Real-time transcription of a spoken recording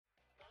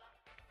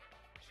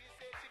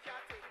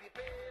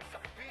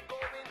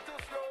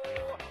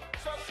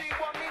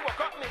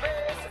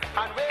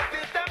and wave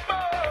the tempo.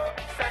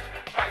 Cent,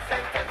 5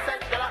 cent, 10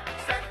 cent, dollar,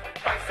 cent,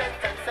 5 cent,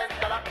 10 cent,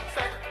 dollar,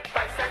 cent,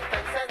 5 cent,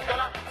 10 cent,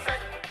 dollar,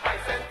 cent, 5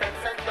 cent, 10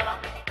 cent, dollar.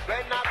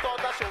 When I thought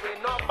that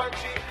showing up and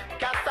she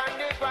can't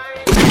stand it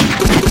right.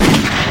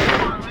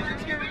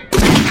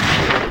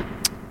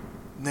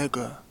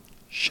 Nigga,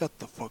 shut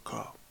the fuck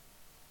up.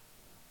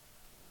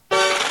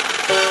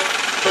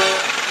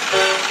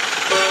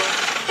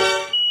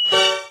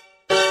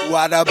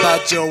 What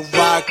about your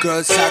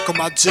vodka, suck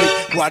my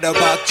dick? What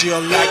about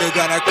your leg,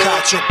 gonna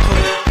cut your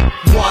clip?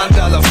 $1,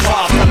 $5,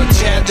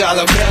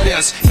 $10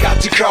 millions. Got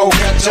to go,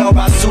 can't tell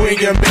about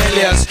swinging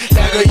millions.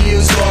 Never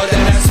use more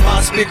than this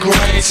must be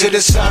great. To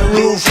the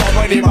sunroof,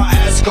 opening my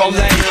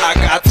Escalade. I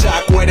got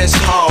stuck with his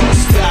hoes,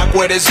 stuck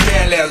with his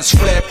millions.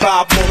 Flip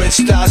up, moving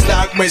stars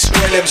like Miss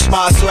Williams.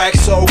 My swag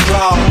so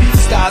grown,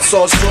 start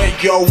so swing.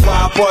 Yo,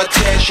 wild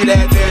potential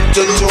and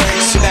into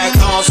doing. Snack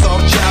on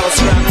some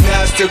jealous, rap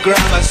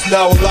Instagrammers.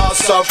 No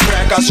loss of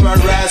crack, I swear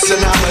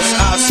resonance.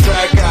 I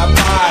strike up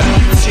hard.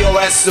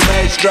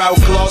 COSMH, drive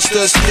close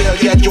to still,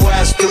 yet you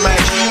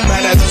estimate.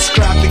 Man, I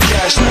describe the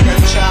cash like a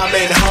chime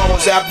in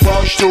homes. I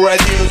approach to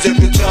reduce if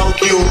you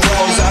Tokyo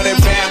rolls. I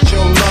demand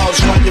your lows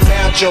when you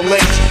band your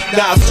links.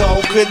 Not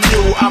so good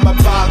you, I'm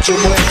about to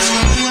blitz.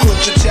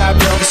 Could you tap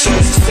me over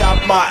since to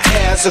stop my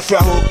ass? If I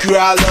hook you,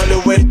 I'll only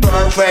with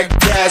perfect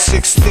dress.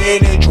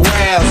 16-inch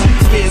whales,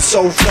 being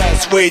so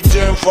fast. We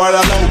doing for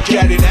the low,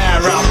 getting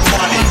around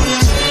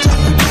money.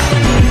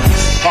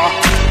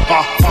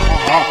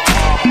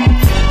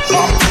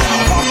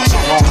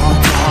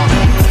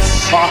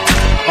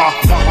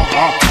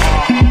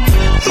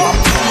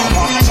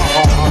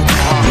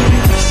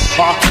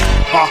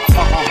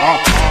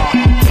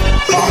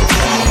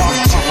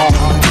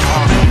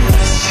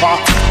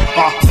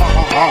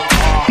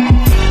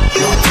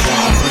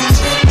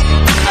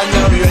 I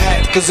know you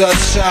had cause I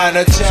was trying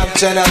to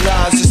attempt an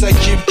alliance. I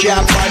keep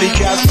cat money,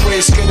 cat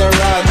frisking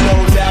around.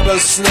 No never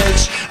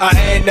snitch, I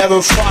ain't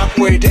never fuck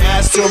with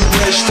ass to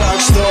bridge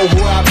talks. Know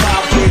who I'm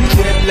out with,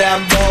 twin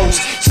Lambos.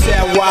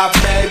 Stand wide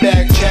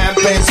Maybach,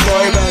 champagne's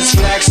boyband.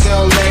 Slack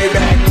still lay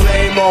back,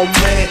 blame on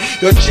me.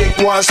 Your chick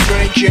wants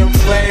drinking,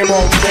 flame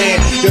on me.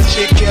 Your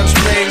chick keeps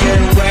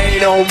bringing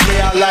rain on me.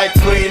 I like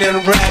green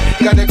and red,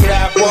 gotta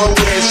grab one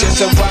wish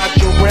just about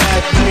your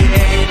red. We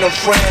ain't a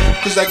friend,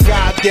 cause I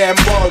got them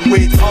bored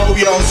with all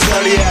your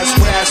slutty ass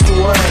past the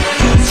word.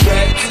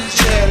 Straight to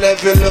jail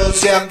if you lose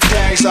them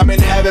tanks. I'm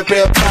in heavy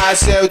bill pie,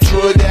 sail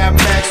through them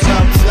max.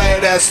 I'm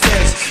flayed as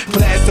sticks,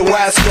 blast the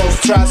west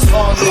coast. Trust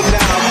only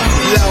now,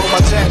 low my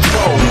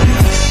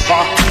tempo.